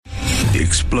the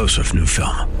explosive new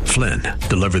film, Flynn,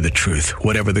 deliver the truth,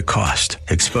 whatever the cost,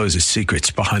 exposes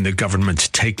secrets behind the government's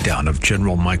takedown of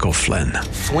General Michael Flynn.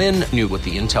 Flynn knew what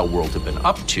the intel world had been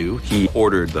up to. He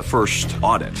ordered the first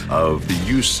audit of the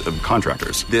use of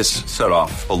contractors. This set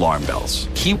off alarm bells.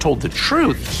 He told the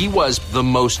truth. He was the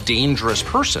most dangerous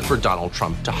person for Donald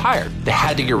Trump to hire. They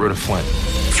had to get rid of Flynn.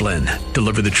 Flynn,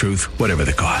 deliver the truth, whatever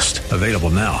the cost. Available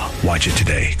now. Watch it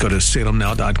today. Go to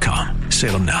salemnow.com.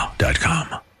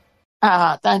 salemnow.com.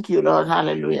 Thank you, Lord.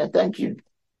 Hallelujah. Thank you.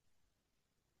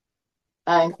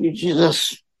 Thank you,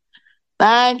 Jesus.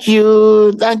 Thank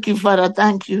you. Thank you, Father.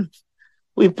 Thank you.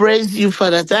 We praise you,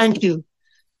 Father. Thank you.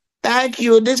 Thank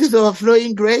you. This is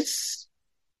overflowing grace.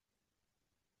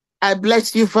 I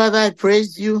bless you, Father. I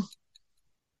praise you.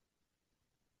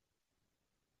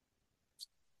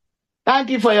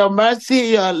 Thank you for your mercy,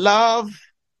 your love,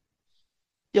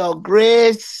 your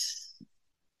grace.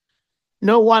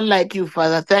 No one like you,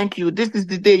 Father. Thank you. This is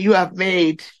the day you have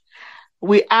made.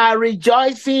 We are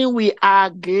rejoicing. We are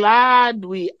glad.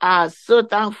 We are so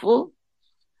thankful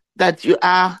that you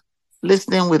are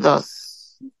listening with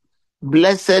us.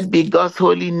 Blessed be God's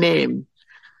holy name.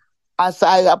 As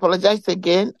I apologize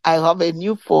again, I have a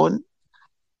new phone.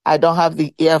 I don't have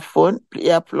the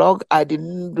earplug. I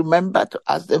didn't remember to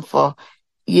ask them for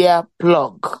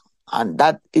earplug. And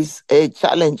that is a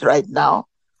challenge right now.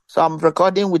 So I'm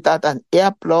recording without an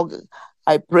earplug.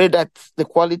 I pray that the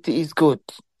quality is good.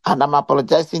 And I'm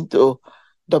apologizing to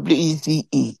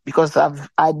WEZE because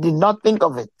I did not think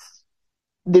of it.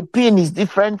 The pin is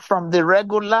different from the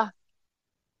regular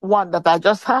one that I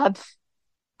just had,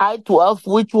 I-12,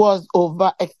 which was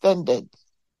overextended.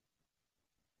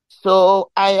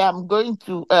 So I am going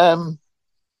to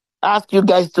ask you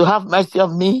guys to have mercy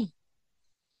on me,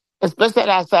 especially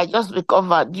as I just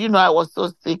recovered. You know, I was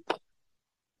so sick.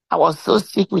 I was so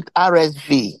sick with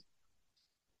RSV.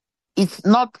 It's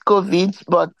not COVID,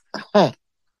 but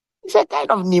it's a kind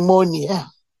of pneumonia.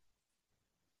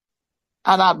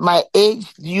 And at my age,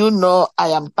 you know, I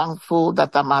am thankful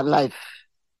that I'm alive.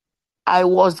 I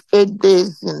was 8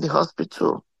 days in the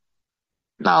hospital.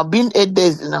 Now, being 8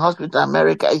 days in the hospital in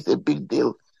America is a big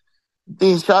deal.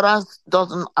 The insurance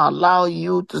doesn't allow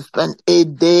you to spend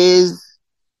 8 days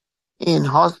in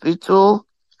hospital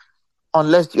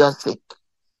unless you are sick.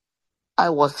 I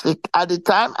was sick. At the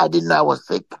time, I didn't know I was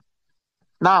sick.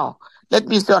 Now, let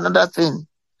me say another thing.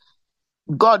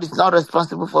 God is not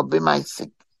responsible for being my sick.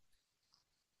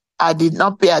 I did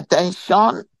not pay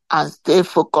attention and stay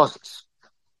focused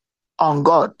on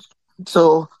God.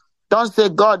 So don't say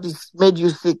God has made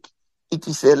you sick. It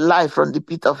is a lie from the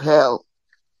pit of hell.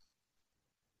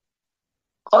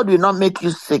 God will not make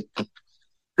you sick.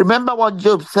 Remember what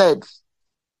Job said.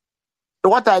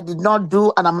 What I did not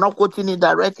do, and I'm not quoting it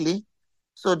directly,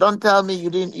 so don't tell me you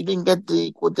didn't get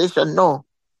the quotation. No,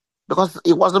 because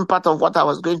it wasn't part of what I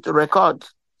was going to record.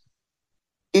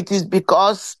 It is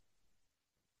because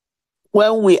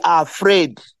when we are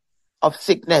afraid of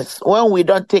sickness, when we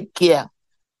don't take care,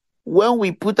 when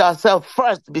we put ourselves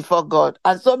first before God,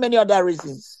 and so many other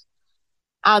reasons,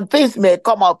 and things may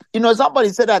come up. You know, somebody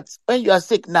said that when you are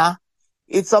sick now,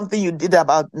 it's something you did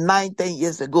about 9-10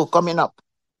 years ago coming up.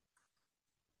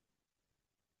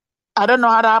 I don't know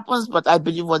how that happens, but I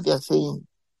believe what they're saying.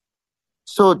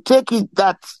 So take it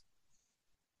that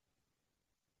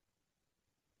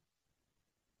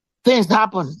things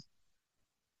happen.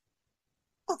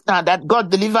 Now that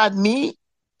God delivered me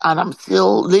and I'm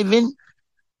still living,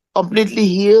 completely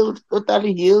healed,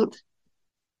 totally healed.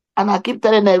 And I keep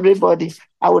telling everybody,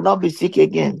 I will not be sick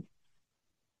again.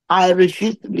 I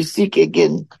refuse to be sick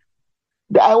again.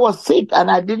 I was sick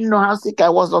and I didn't know how sick I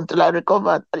was until I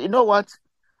recovered. And you know what?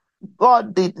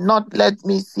 God did not let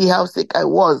me see how sick I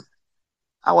was.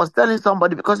 I was telling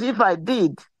somebody, because if I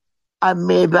did, I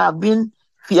may have been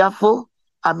fearful.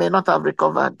 I may not have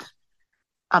recovered.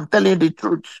 I'm telling you the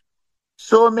truth.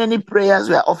 So many prayers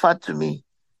were offered to me.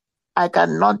 I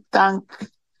cannot thank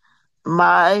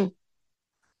my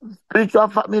spiritual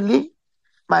family,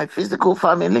 my physical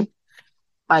family,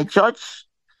 my church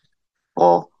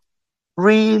for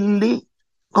really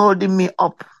holding me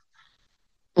up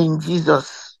in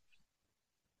Jesus.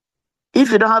 If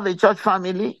you don't have a church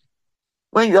family,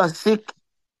 when you are sick,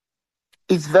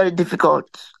 it's very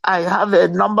difficult. I have a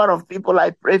number of people I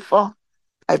pray for.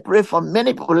 I pray for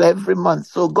many people every month.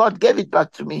 So God gave it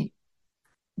back to me.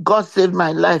 God saved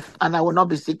my life and I will not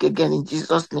be sick again in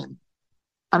Jesus' name.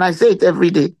 And I say it every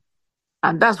day.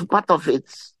 And that's part of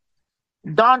it.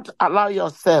 Don't allow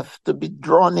yourself to be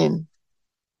drawn in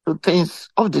to things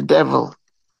of the devil.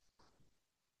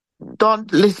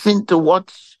 Don't listen to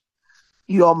what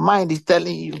your mind is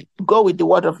telling you. Go with the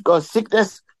word of God.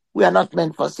 Sickness We are not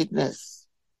meant for sickness.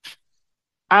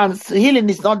 And healing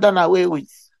is not done away with.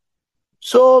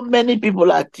 So many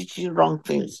people are teaching wrong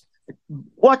things.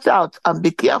 Watch out and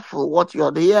be careful what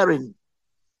you're hearing.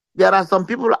 There are some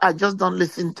people I just don't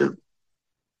listen to.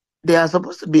 They are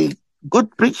supposed to be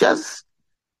good preachers,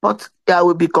 but I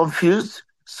will be confused.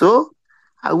 So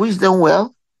I wish them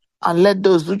well and let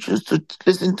those who choose to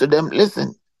listen to them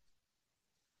listen.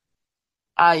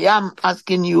 I am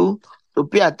asking you to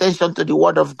pay attention to the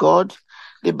word of God.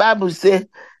 The Bible says,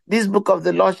 this book of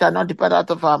the law shall not depart out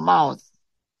of our mouth.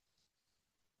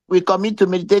 We commit to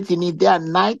meditate in it day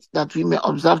and night that we may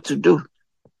observe to do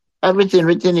everything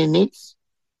written in it.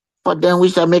 For then we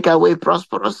shall make our way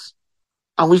prosperous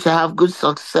and we shall have good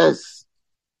success.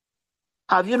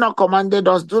 Have you not commanded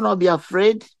us? Do not be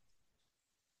afraid.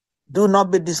 Do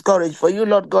not be discouraged. For you,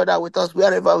 Lord God, are with us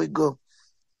wherever we go.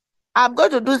 I'm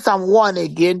going to do Psalm 1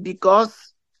 again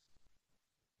because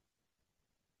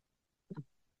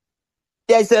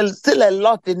there's still a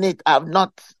lot in it I've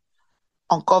not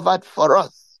uncovered for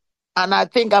us. And I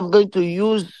think I'm going to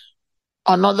use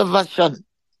another version,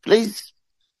 please.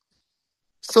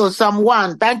 So Psalm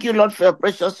 1, thank you, Lord, for your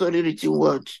precious holy written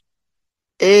word.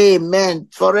 Amen.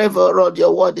 Forever, Lord,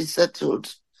 your word is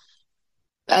settled.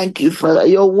 Thank you, Father.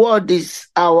 Your word is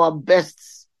our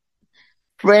best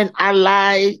friend,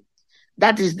 ally.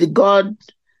 That is the God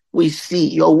we see,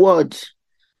 your word.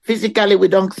 Physically, we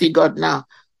don't see God now.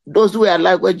 Those who are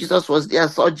alive when Jesus was there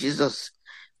saw Jesus.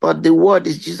 But the word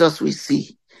is Jesus we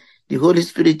see. The Holy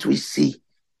Spirit we see.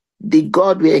 The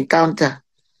God we encounter.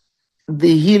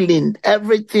 The healing,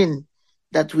 everything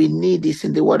that we need is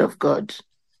in the word of God.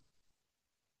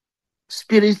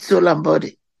 Spirit, soul, and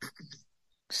body.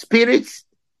 Spirit,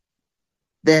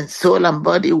 then soul and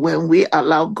body when we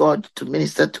allow God to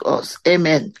minister to us.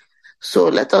 Amen. So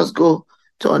let us go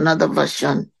to another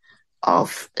version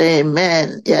of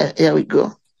Amen. Yeah, here we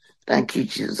go. Thank you,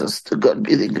 Jesus. To God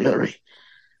be the glory.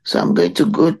 So I'm going to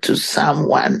go to Psalm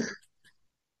 1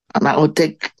 and I will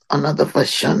take another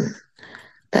version.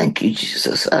 Thank you,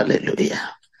 Jesus. Hallelujah.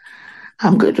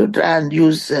 I'm going to try and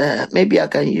use, maybe I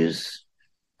can use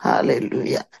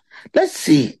Hallelujah. Let's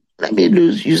see. Let me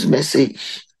use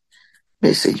Message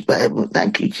Bible.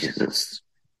 Thank you, Jesus.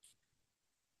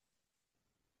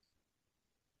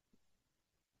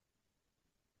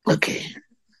 Okay.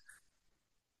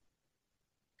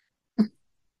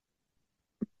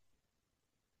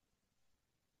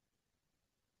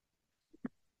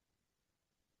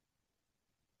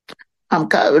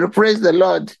 Praise the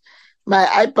Lord. My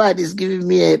iPad is giving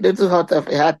me a little of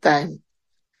a hard time.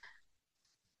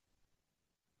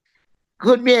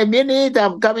 Give me a minute.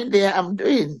 I'm coming there. I'm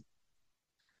doing.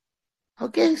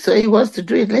 Okay, so he wants to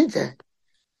do it later.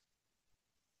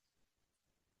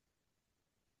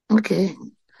 Okay,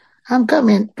 I'm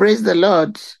coming. Praise the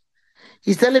Lord.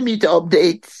 He's telling me to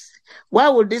update. Why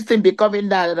would this thing be coming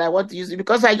now that I want to use it?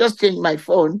 Because I just changed my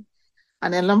phone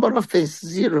and a number of things,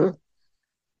 0.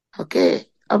 Okay,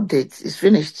 update is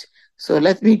finished. So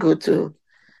let me go to,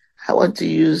 I want to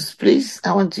use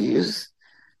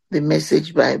the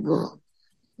Message Bible.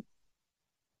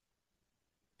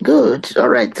 Good. All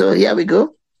right, so here we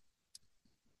go.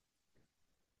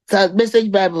 So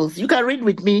Message Bibles, you can read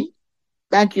with me.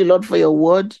 Thank you, Lord, for your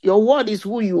word. Your word is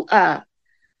who you are.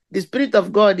 The Spirit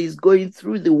of God is going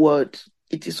through the word.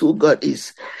 It is who God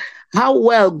is. How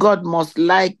well God must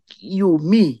like you,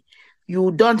 me.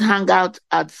 You don't hang out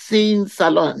at Sin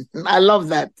Salon. I love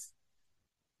that.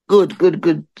 Good.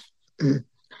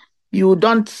 You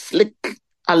don't slick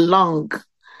along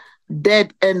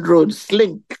dead end road.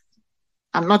 Slink.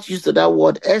 I'm not used to that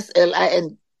word.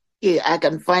 S-L-I-N-K. I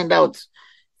can find out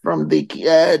from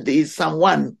the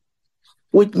someone,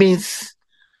 which means,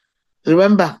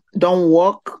 remember, don't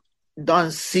walk,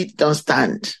 don't sit, don't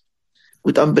stand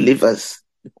with unbelievers.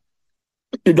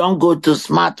 You don't go to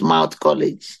Smart Mouth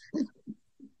College.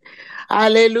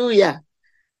 Hallelujah.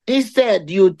 Instead,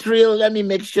 you thrill, let me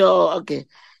make sure, okay.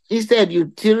 Instead,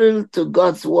 you thrill to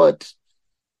God's word.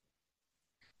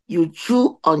 You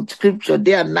chew on scripture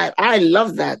day and night. I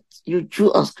love that. You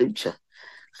chew on scripture.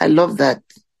 I love that.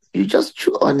 You just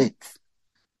chew on it.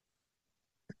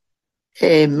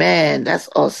 Amen. That's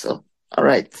awesome. All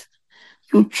right.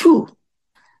 You chew.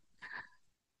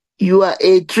 You are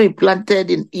a tree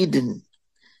planted in Eden,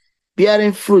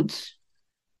 bearing fruit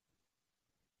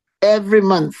every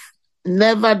month,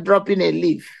 never dropping a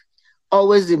leaf,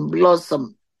 always in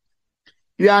blossom.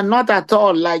 You are not at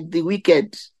all like the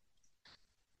wicked,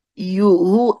 you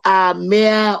who are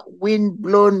mere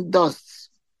wind-blown dust,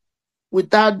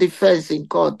 without defense in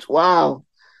court. Wow.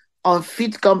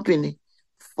 Unfit company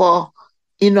for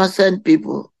innocent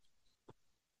people.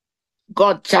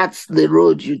 God charts the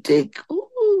road you take.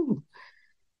 Ooh.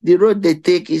 The road they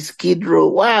take is Skid Row.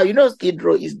 Wow, you know Skid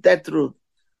Row is death row.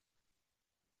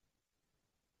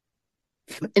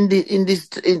 In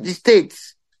the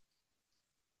States,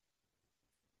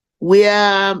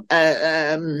 where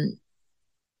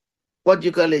what do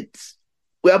you call it?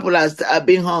 Where people are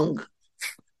being hung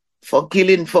for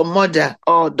killing, for murder,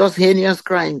 or those heinous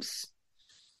crimes.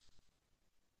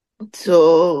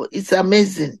 So it's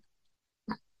amazing.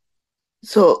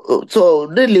 So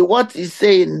really, what he's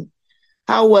saying,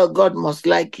 how well God must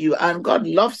like you, and God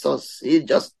loves us. He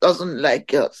just doesn't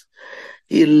like us.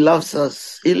 He loves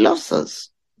us. He loves us.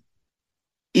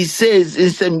 He says,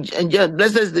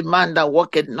 blessed is the man that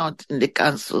walketh not in the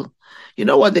counsel. You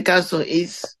know what the counsel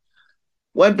is?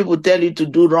 When people tell you to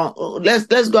do wrong, let's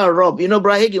go and rob. You know,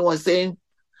 Brother Hagin was saying,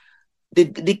 the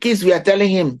kids, we are telling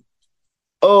him,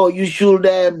 oh, you should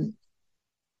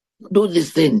do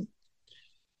this thing.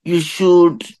 You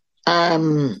should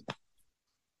come,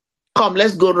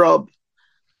 let's go rob.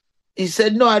 He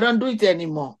said, no, I don't do it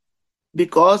anymore,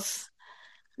 because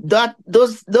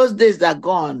those days are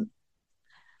gone.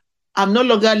 I'm no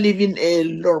longer living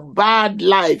a bad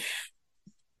life.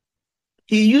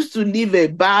 He used to live a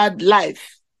bad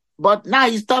life, but now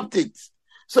he stopped it.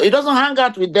 So he doesn't hang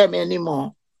out with them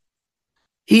anymore.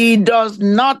 He does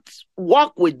not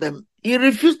walk with them. He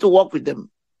refused to walk with them.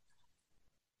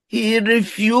 He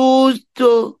refused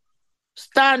to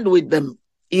stand with them.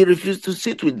 He refused to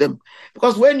sit with them.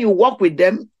 Because when you walk with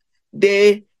them,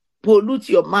 they pollute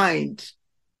your mind.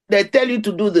 They tell you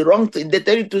to do the wrong thing. They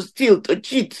tell you to steal, to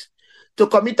cheat, to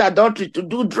commit adultery, to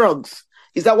do drugs.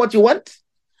 Is that what you want?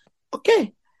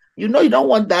 Okay. You know you don't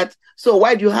want that. So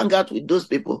why do you hang out with those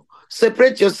people?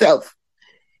 Separate yourself.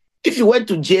 If you went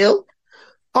to jail,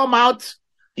 come out,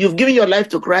 you've given your life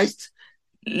to Christ,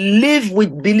 live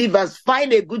with believers,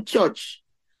 find a good church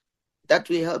that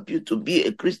will help you to be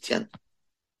a Christian.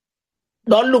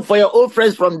 Don't look for your old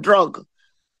friends from drug.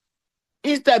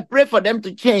 Instead, pray for them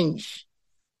to change.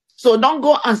 So don't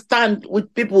go and stand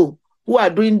with people who are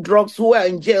doing drugs, who are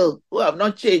in jail, who have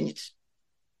not changed.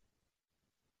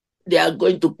 They are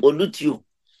going to pollute you,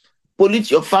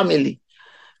 pollute your family.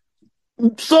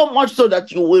 So much so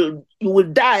that you will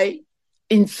die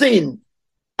in sin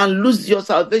and lose your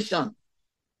salvation.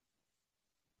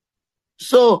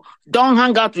 So don't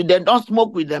hang out with them. Don't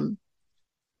smoke with them.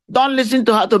 Don't listen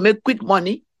to how to make quick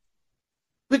money.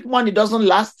 Quick money doesn't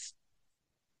last.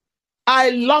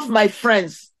 I love my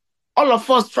friends. All of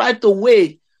us try to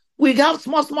weigh. We have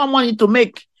small money to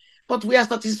make, but we are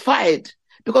satisfied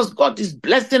because God is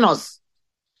blessing us.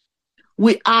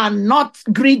 We are not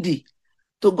greedy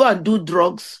to go and do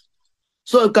drugs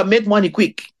so you can make money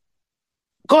quick.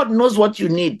 God knows what you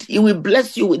need. He will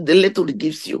bless you with the little He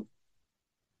gives you.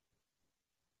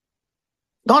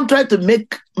 Don't try to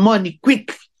make money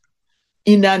quick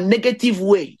in a negative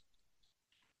way.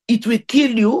 It will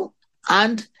kill you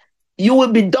and you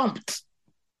will be dumped.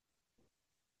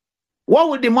 What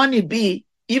would the money be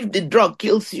if the drug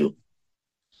kills you?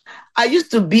 I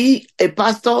used to be a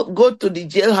pastor, go to the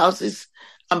jailhouses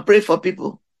and pray for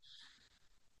people.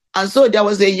 And so there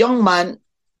was a young man,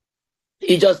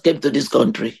 he just came to this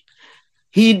country.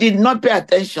 He did not pay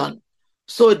attention.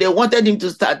 So they wanted him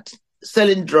to start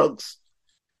selling drugs.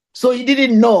 So he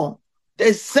didn't know.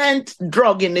 They sent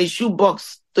drug in a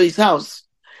shoebox to his house.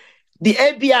 The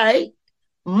FBI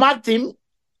marked him,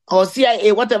 or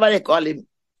CIA, whatever they call him,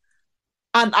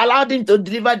 and allowed him to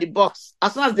deliver the box.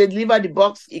 As soon as they delivered the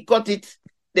box, he caught it,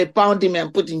 they pound him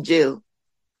and put in jail.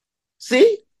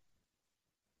 See?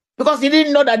 Because he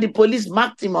didn't know that the police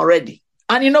marked him already.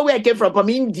 And you know where I came from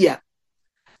India.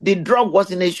 The drug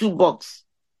was in a shoebox.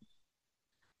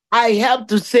 I helped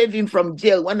to save him from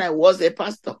jail when I was a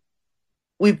pastor.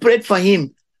 We prayed for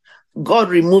him. God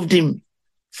removed him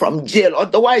from jail.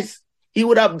 Otherwise, he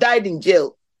would have died in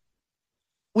jail.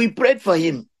 We prayed for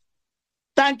him.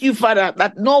 Thank you, Father,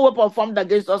 that no weapon formed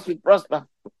against us will prosper.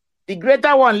 The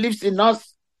greater one lives in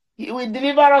us. He will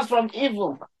deliver us from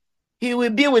evil. He will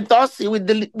be with us. He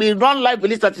will run life,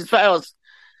 will satisfy us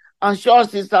and show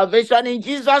us His salvation in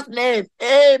Jesus' name.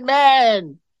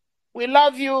 Amen. We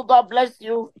love you. God bless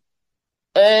you.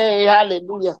 Hey,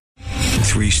 hallelujah.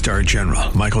 3-star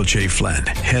General Michael J. Flynn,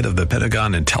 head of the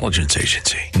Pentagon Intelligence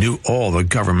Agency, knew all the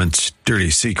government's dirty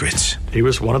secrets. He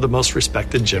was one of the most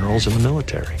respected generals in the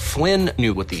military. Flynn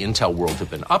knew what the intel world had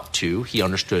been up to. He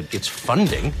understood its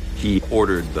funding. He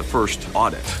ordered the first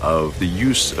audit of the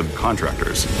use of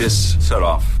contractors. This set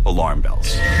off alarm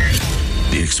bells.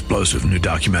 The explosive new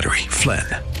documentary, Flynn,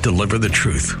 Deliver the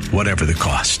Truth, Whatever the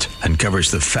Cost, uncovers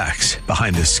the facts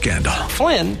behind this scandal.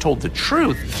 Flynn told the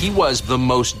truth. He was the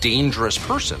most dangerous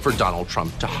person for Donald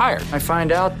Trump to hire. I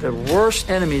find out the worst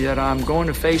enemy that I'm going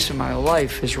to face in my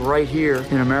life is right here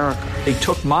in America. They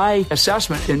took my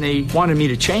assessment and they wanted me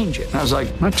to change it. And I was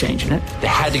like, I'm not changing it. They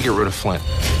had to get rid of Flynn.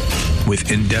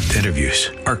 With in-depth interviews,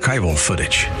 archival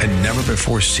footage, and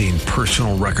never-before-seen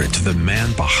personal records of the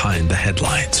man behind the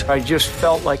headlines. I just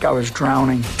felt like I was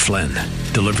drowning. Flynn,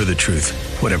 Deliver the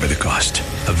Truth, Whatever the Cost.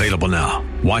 Available now.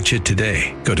 Watch it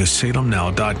today. Go to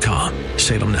salemnow.com.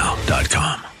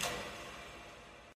 salemnow.com.